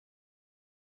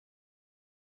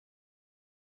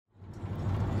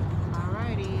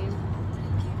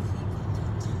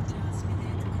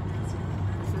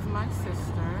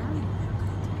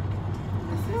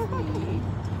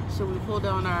should we pull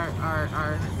down our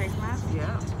face mask?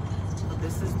 Yeah. So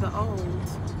this is the old.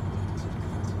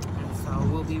 And so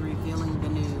we'll be revealing the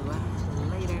new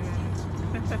later.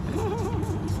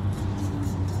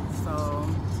 So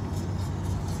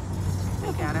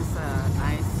we got us a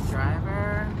nice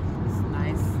driver, this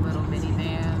nice little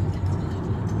minivan.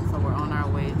 So we're on our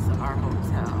way to our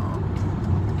hotel.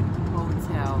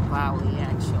 Hotel Valley,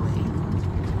 actually.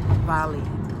 Valley.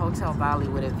 Hotel Valley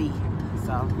with a V.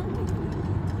 So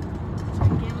check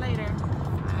in later.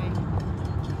 Bye.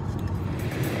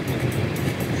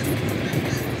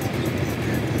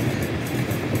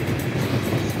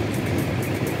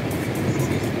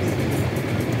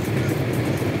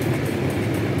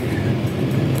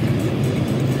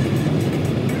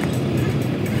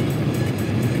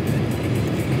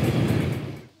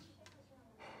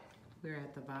 We're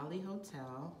at the Valley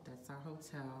Hotel. That's our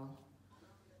hotel.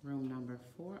 Room number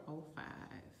 405.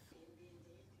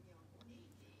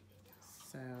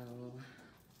 So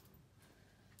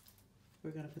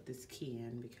we're gonna put this key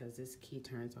in because this key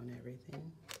turns on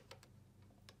everything.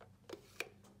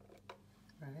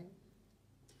 Right?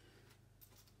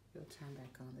 We'll turn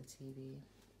back on the TV.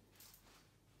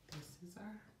 This is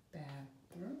our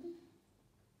bathroom.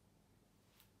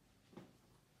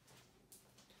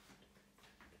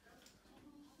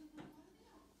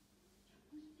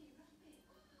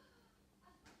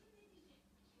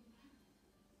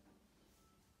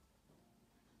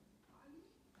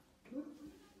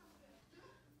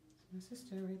 My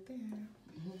sister right there.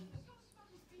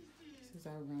 This is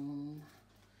our room.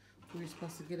 We were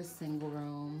supposed to get a single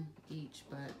room each,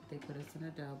 but they put us in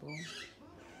a double.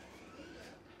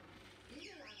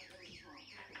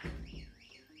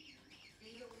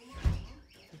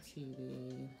 The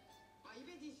TV.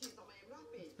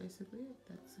 That's basically it.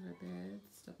 That's our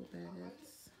beds, double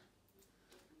beds.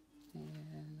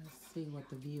 And let's see what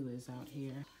the view is out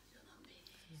here.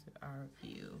 This is our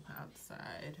view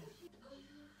outside.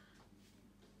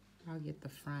 I'll get the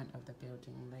front of the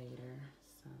building later,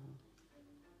 so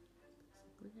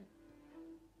basically it.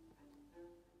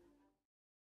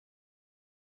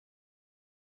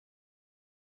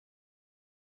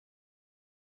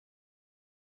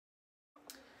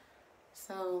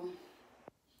 So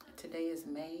today is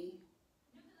May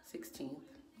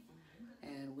 16th,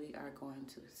 and we are going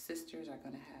to, sisters are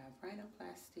going to have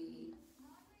rhinoplasty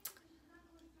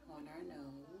on our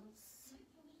nose.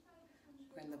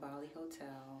 We're in the Bali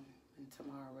Hotel, and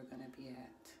tomorrow we're going to be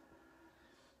at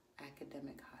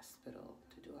Academic Hospital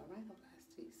to do our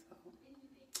rhinoplasty, so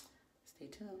stay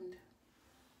tuned.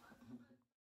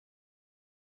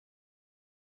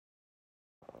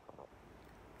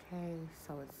 Okay,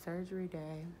 so it's surgery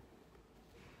day.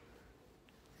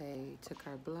 They took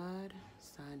our blood,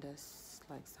 signed us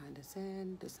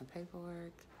in, did some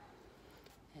paperwork,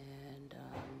 and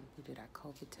we did our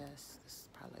COVID test. This is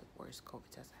probably the worst COVID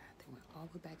test I had. They went all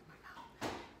the way back in my mouth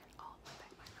and all the way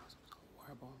back in my nose. It was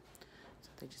horrible. So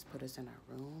they just put us in our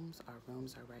rooms. Our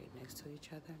rooms are right next to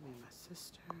each other, me and my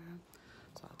sister.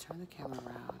 So I'll turn the camera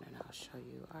around and I'll show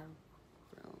you our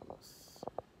rooms.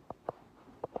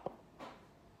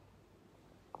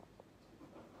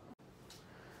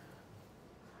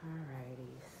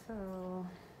 Alrighty, so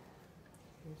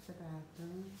here's the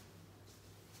bathroom.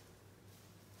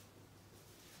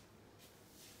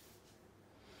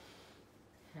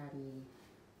 Had me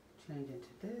change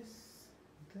into this,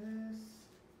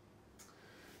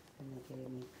 and they gave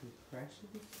me compression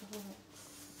salts.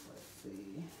 Let's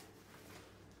see,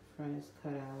 front is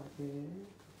cut out here,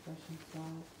 compression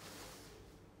salts,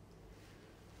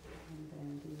 and then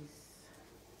these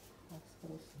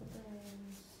hospital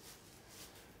slippers.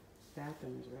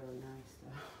 Bathroom is really nice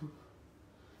though.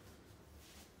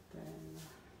 Then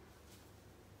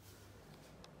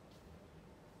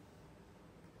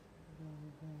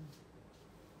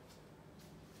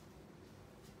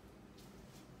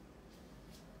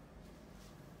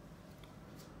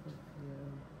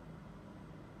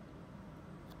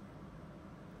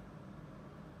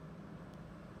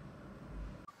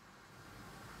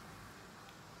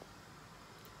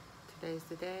today's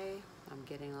the day. I'm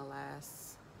getting a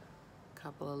last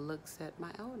couple of looks at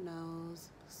my own nose.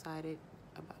 Excited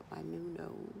about my new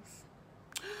nose.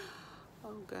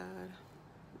 Oh God.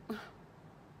 It's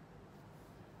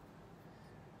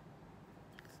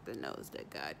the nose that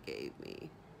God gave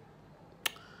me.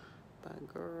 But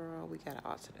girl, we gotta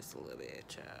alter this a little bit,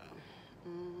 child.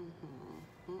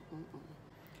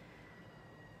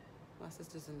 My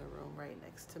sister's in the room right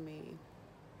next to me.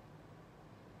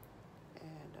 And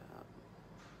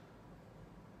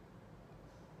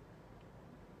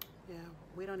yeah,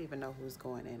 we don't even know who's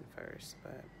going in first,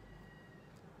 but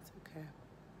it's okay.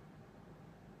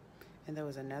 And there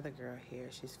was another girl here.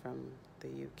 She's from the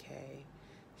UK.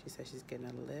 She said she's getting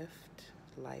a lift,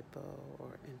 lipo,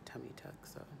 or in tummy tuck.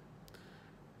 So,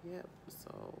 yep.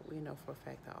 So we know for a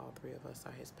fact that all three of us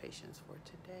are his patients for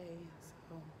today.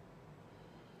 So,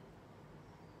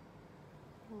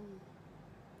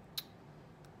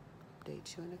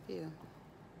 update you in a few.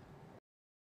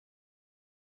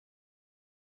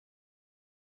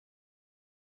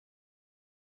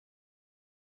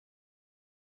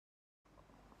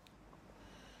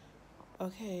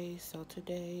 Okay, so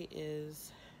today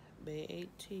is May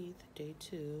 18th, day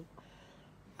 2.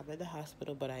 I'm in the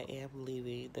hospital, but I am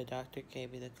leaving. The doctor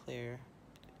gave me the clear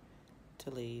to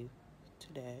leave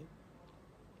today.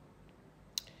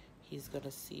 He's going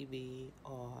to see me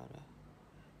on,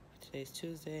 today's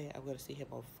Tuesday. I'm going to see him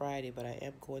on Friday, but I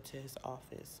am going to his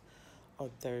office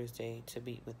on Thursday to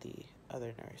meet with the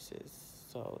other nurses.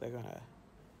 So they're going to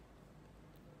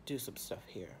do some stuff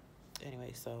here.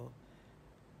 Anyway, so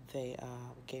they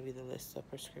gave me the list of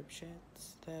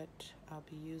prescriptions that I'll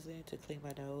be using to clean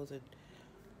my nose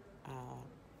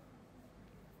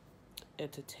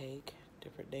and to take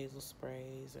different nasal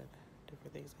sprays and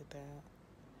different things like that.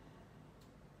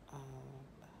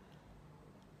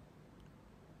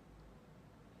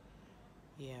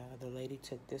 Yeah, the lady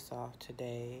took this off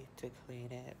today to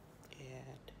clean it,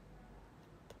 and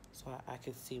so I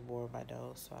can see more of my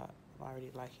nose. So I'm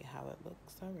already liking how it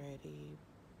looks already.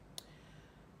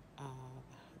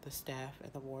 The staff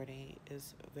in the morning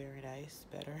is very nice,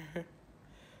 better.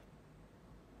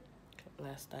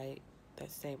 Last night,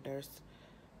 that same nurse,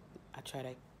 I tried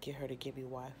to get her to give me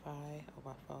Wi-Fi on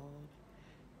my phone,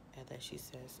 and then she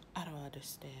says, "I don't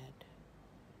understand."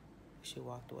 She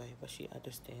walked away, but she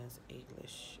understands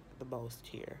English the most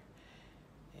here,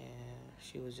 and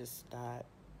she was just not.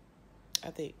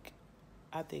 I think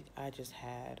I just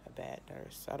had a bad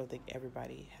nurse. I don't think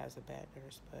everybody has a bad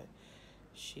nurse, but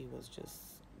she was just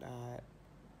not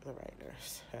the right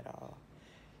nurse at all.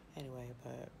 Anyway,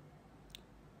 but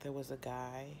there was a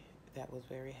guy that was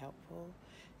very helpful,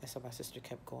 and so my sister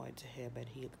kept going to him, and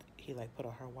he like put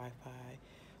on her Wi-Fi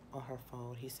on her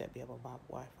phone. He set me up on my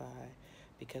Wi-Fi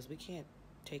because we can't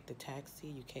take the taxi.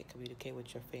 You can't communicate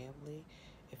with your family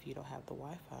if you don't have the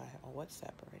Wi-Fi on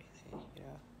WhatsApp or anything, you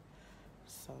know.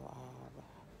 So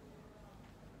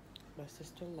my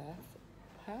sister left.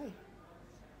 Hi.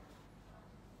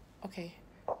 Okay,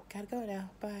 gotta go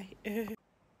now. Bye. Okay,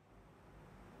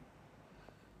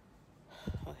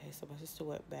 so my sister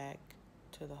went back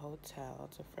to the hotel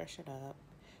to freshen up,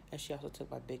 and she also took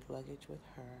my big luggage with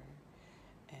her.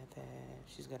 And then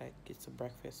she's gonna get some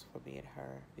breakfast for me and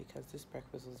her, because this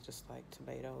breakfast was just like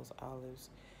tomatoes, olives,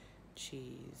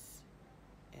 cheese,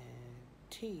 and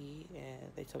tea.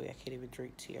 And they told me I can't even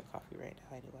drink tea or coffee right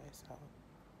now anyway. So,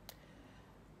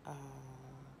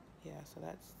 yeah, so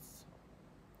that's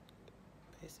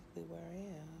basically where I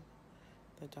am.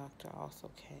 The doctor also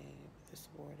came this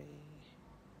morning.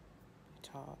 We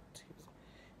talked.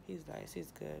 He's nice.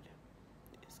 He's good.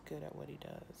 He's good at what he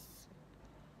does.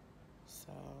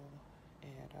 So,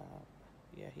 and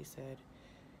yeah, he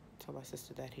told my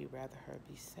sister that he'd rather her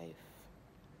be safe.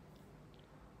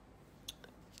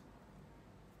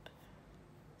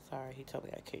 Sorry, he told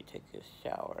me I can't take a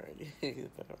shower. He's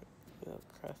a little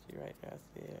crusty right now,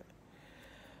 I see it.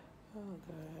 Oh,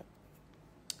 God.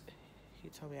 He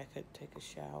told me I couldn't take a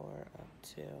shower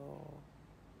until,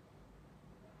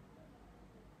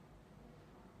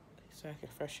 so I can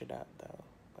freshen up though,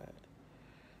 but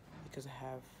because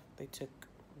they took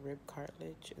rib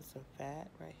cartilage and some fat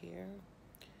right here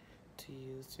to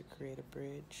use to create a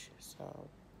bridge, so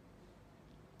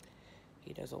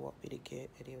he doesn't want me to get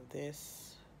any of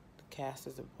this. The cast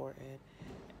is important,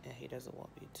 and he doesn't want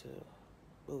me to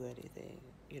move anything,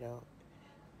 you know,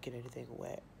 get anything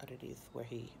wet underneath where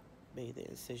he made the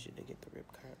incision to get the rib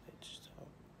cartilage. So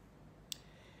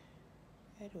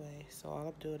anyway, so all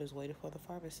I'm doing is waiting for the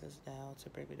pharmacist now to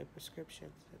bring me the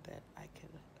prescriptions, and then I can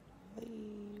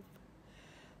leave.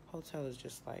 Hotel is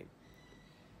just like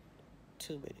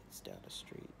 2 minutes down the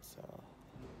street, so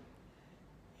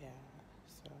yeah.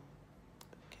 So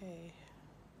okay,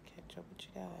 catch up with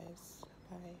you guys.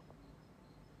 Bye.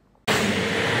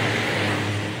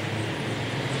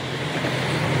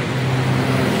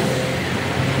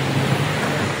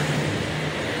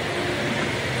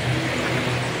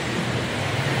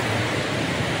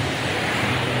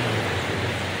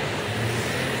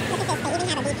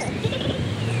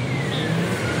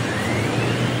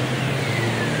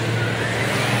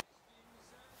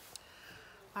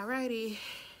 Alrighty,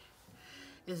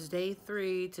 it's day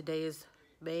 3. Today is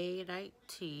May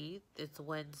 19th. It's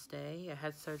Wednesday. I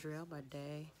had surgery on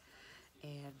Monday,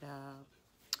 and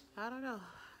I don't know.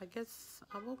 I guess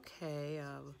I'm okay.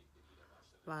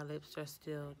 My lips are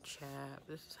still chapped.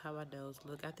 This is how my nose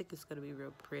look. I think it's gonna be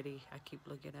real pretty. I keep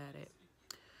looking at it.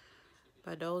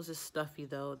 My nose is stuffy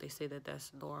though. They say that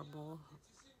that's normal.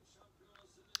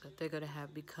 But they're gonna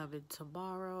have me come in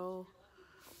tomorrow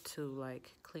to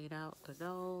like clean out the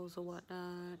nose or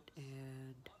whatnot.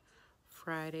 And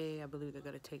Friday, I believe they're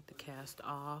gonna take the cast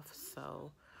off.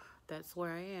 So that's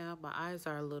where I am. My eyes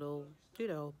are a little, you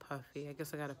know, puffy. I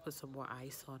guess I gotta put some more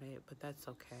ice on it, but that's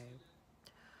okay.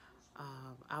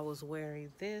 I was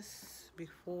wearing this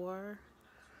before,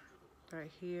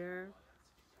 right here,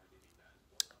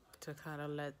 to kind of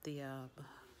let the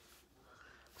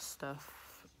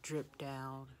stuff drip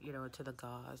down, you know, into the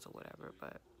gauze or whatever.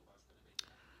 But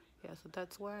yeah, so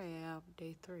that's where I am,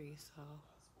 day 3. So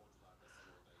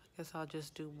I guess I'll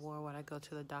just do more when I go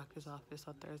to the doctor's office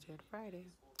on Thursday and Friday.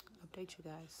 Update you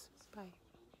guys. Bye.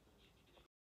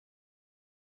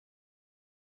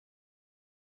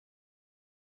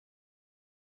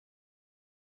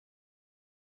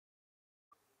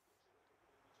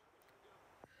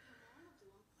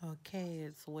 Okay,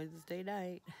 it's Wednesday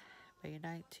night, May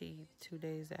 19th, 2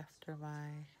 days after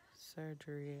my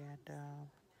surgery, and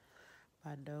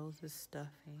my nose is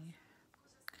stuffy.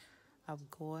 I'm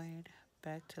going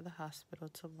back to the hospital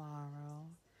tomorrow,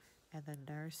 and the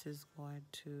nurse is going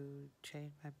to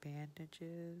change my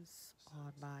bandages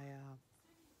on my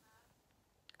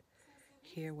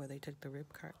here where they took the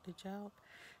rib cartilage out,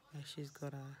 and she's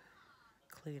gonna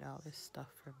clean all this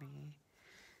stuff for me.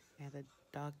 And the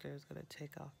doctor is gonna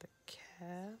take off the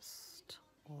cast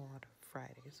on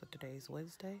Friday. So today's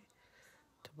Wednesday,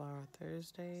 tomorrow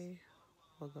Thursday,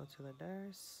 we'll go to the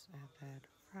nurse, and then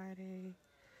Friday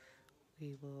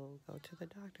we will go to the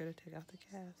doctor to take out the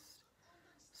cast.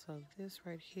 So this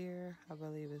right here, I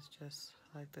believe is just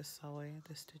like the sewing,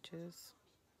 the stitches.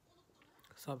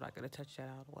 So I'm not gonna touch that.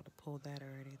 I don't want to pull that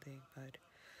or anything, but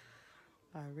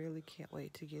I really can't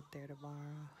wait to get there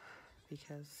tomorrow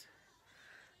because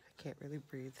I can't really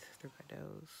breathe through my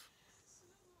nose.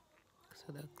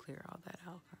 So they'll clear all that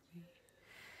out for me.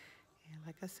 And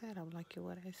like I said, I'm liking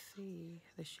what I see.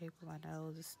 The shape of my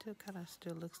nose, it still kind of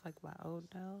still looks like my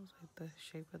old nose, like the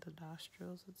shape of the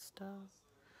nostrils and stuff.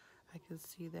 I can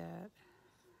see that.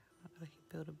 I know he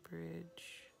built a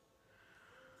bridge.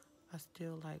 I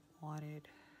still like wanted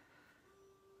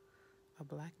a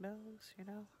black nose, you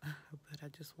know, but I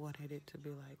just wanted it to be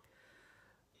like,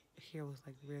 here was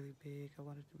like really big. I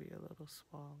wanted to be a little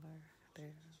smaller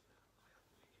there.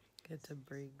 Get to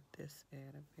bring this in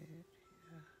a bit,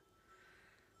 yeah.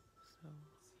 So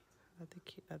I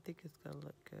think it's gonna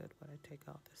look good when I take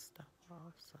all this stuff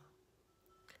off. So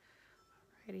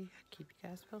alrighty, I'll keep you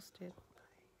guys posted.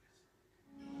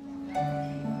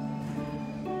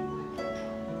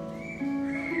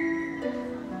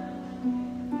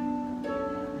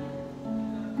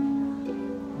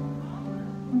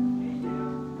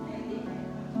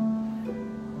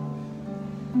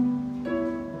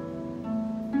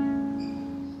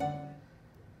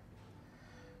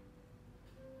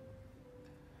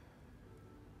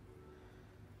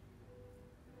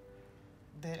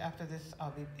 Then after this, I'll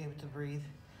be able to breathe.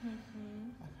 Mm-hmm.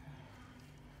 Okay.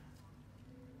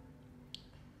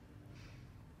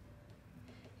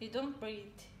 You don't breathe.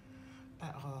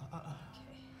 Okay.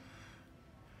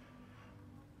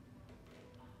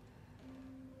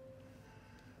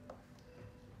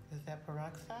 Is that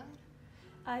peroxide?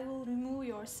 I will remove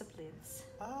your splits.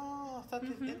 Oh,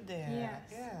 something's in there. Yes.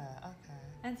 Yeah, okay.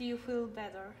 And you feel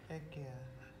better. Thank you.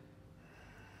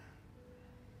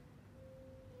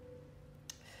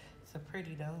 It's a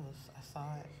pretty nose. I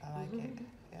saw it. I like it.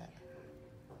 Yeah.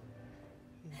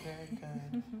 He's very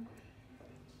good.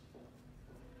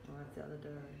 Oh, I feel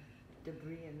the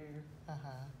debris in there. Uh-huh.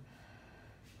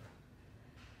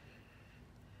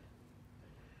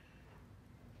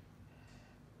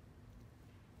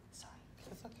 Sorry.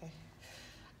 It's okay.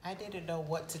 I didn't know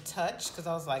what to touch because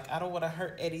I was like, I don't want to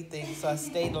hurt anything. So I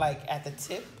stayed like at the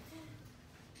tip.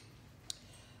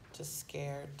 Just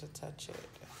scared to touch it.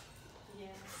 Yes.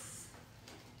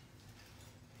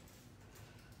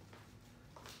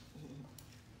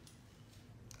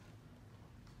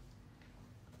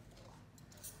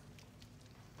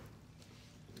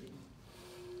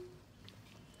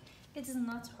 It is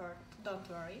not hurt. Don't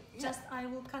worry. Yeah. Just I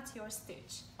will cut your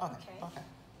stitch. Okay. Okay.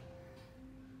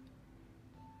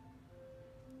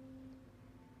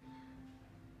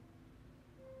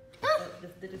 The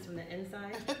stitches from the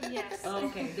inside? Yes. Oh,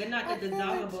 okay. They're not the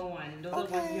dissolvable one. Those are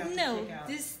the ones you have to No, take out.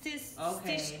 this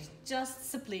Okay. stitch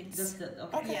just splits. Just the,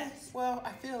 okay. Okay. Yes. Well,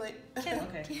 I feel it. Can,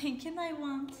 Okay. can I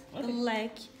want the Okay.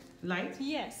 leg? Light?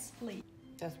 Yes, please.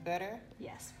 That's better?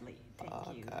 Yes, please.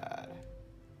 Thank you. God.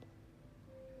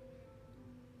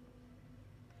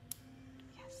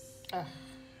 Yes.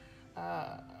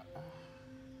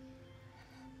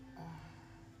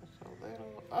 Just a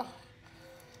little.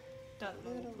 That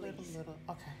Little. please.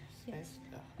 Okay. Yes. Space.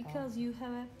 Because you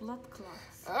have a blood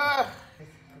clots.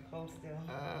 It's cold still.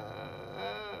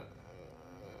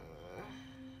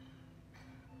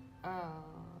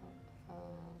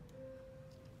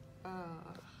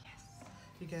 Yes.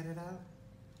 You get it out?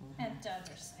 And the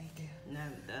other side. No,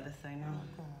 the other side now. Oh,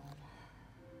 God.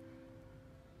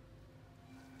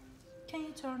 Can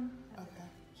you turn? Okay.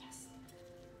 Yes.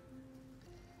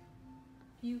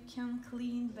 You can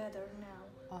clean better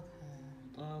now. Okay.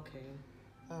 Okay.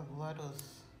 Oh, what was...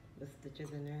 The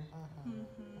stitches in there.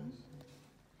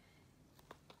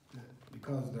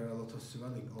 Because there are a lot of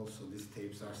swelling, also these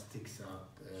tapes are sticks out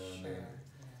Sure.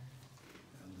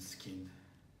 on the skin.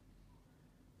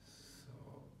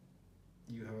 So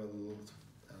you have a lot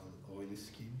of oily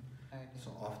skin.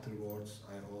 So afterwards,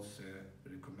 I also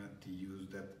recommend to use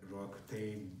that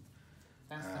Roaccutane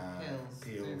That's the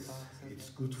pills. pills. It's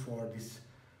good for this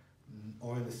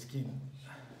oily skin.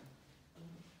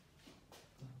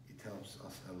 It helps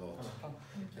us a lot.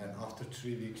 And after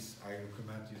 3 weeks, I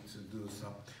recommend you to do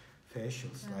some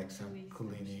facials, like some 2 weeks,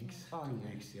 cleanings. Oh, 2 yeah.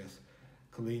 weeks, yes.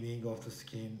 Cleaning of the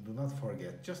skin. Do not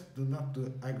forget. Just do not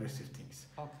do aggressive things.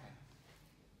 Okay.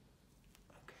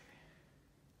 Okay.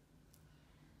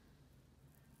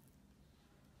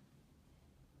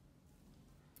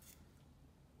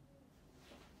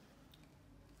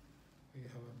 We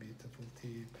have a beautiful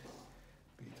tip,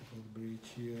 beautiful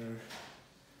bridge here.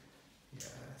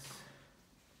 Yes.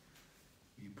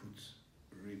 We put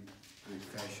rib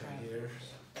fascia here.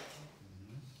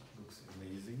 Looks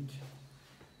amazing.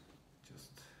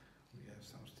 Just we have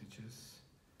some stitches.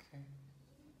 Okay.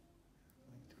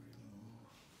 Going to remove.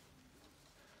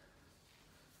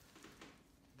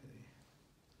 They.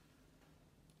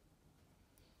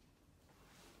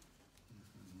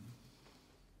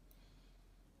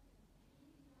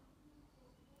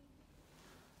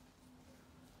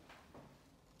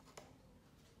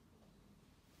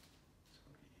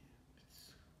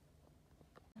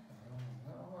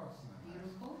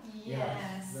 Beautiful.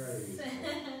 Yes, very beautiful.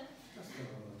 Just a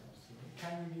little bit.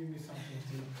 Can you give me something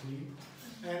to clean?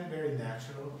 And very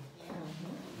natural.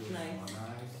 With Nice. one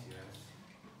eyes, yes.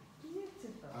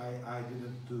 Beautiful. I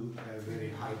didn't do a very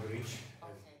high bridge.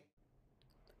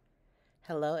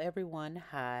 Hello everyone,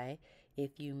 hi.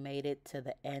 If you made it to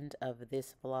the end of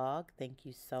this vlog, thank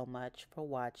you so much for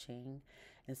watching.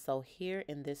 And so here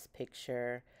in this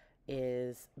picture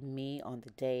is me on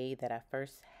the day that I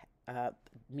first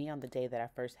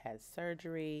had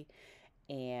surgery,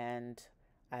 and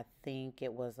I think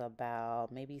it was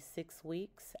about maybe 6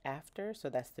 weeks after, so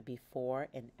that's the before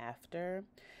and after.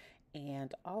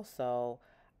 And also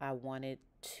I wanted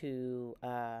to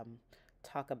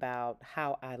talk about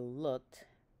how I looked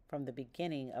from the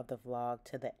beginning of the vlog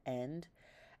to the end.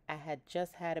 I had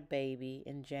just had a baby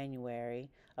in January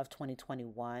of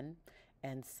 2021,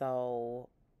 and so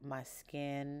my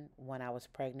skin when I was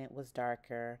pregnant was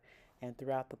darker, and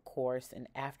throughout the course and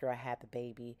after I had the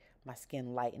baby, my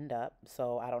skin lightened up.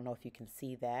 So I don't know if you can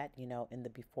see that, in the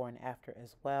before and after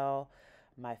as well.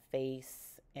 My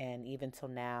face, and even till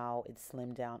now, it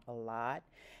slimmed down a lot.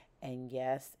 And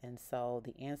yes, and so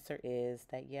the answer is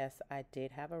that yes, I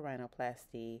did have a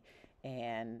rhinoplasty,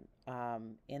 and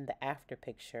in the after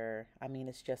picture, I mean,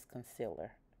 it's just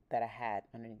concealer that I had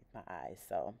underneath my eyes.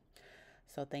 So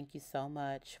thank you so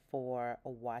much for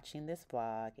watching this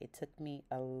vlog. It took me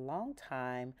a long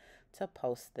time to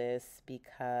post this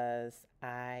because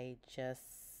I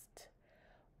just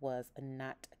was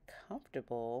not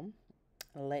comfortable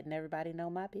letting everybody know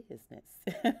my business.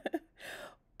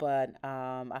 But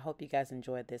I hope you guys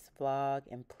enjoyed this vlog,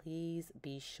 and please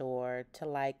be sure to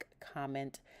like,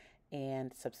 comment,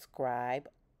 and subscribe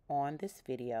on this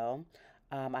video.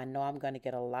 I know I'm going to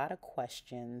get a lot of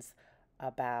questions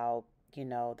about,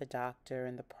 the doctor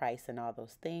and the price and all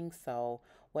those things. So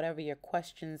whatever your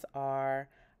questions are,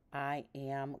 I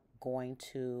am going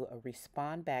to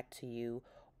respond back to you,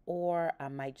 or I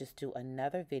might just do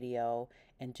another video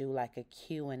and do like a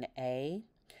Q&A,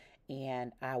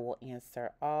 and I will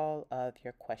answer all of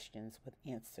your questions with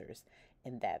answers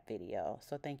in that video.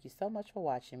 So thank you so much for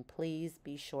watching. Please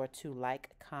be sure to like,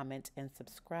 comment, and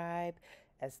subscribe,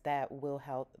 as that will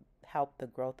help the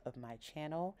growth of my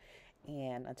channel.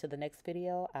 And until the next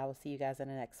video, I will see you guys in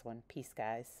the next one. Peace,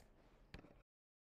 guys.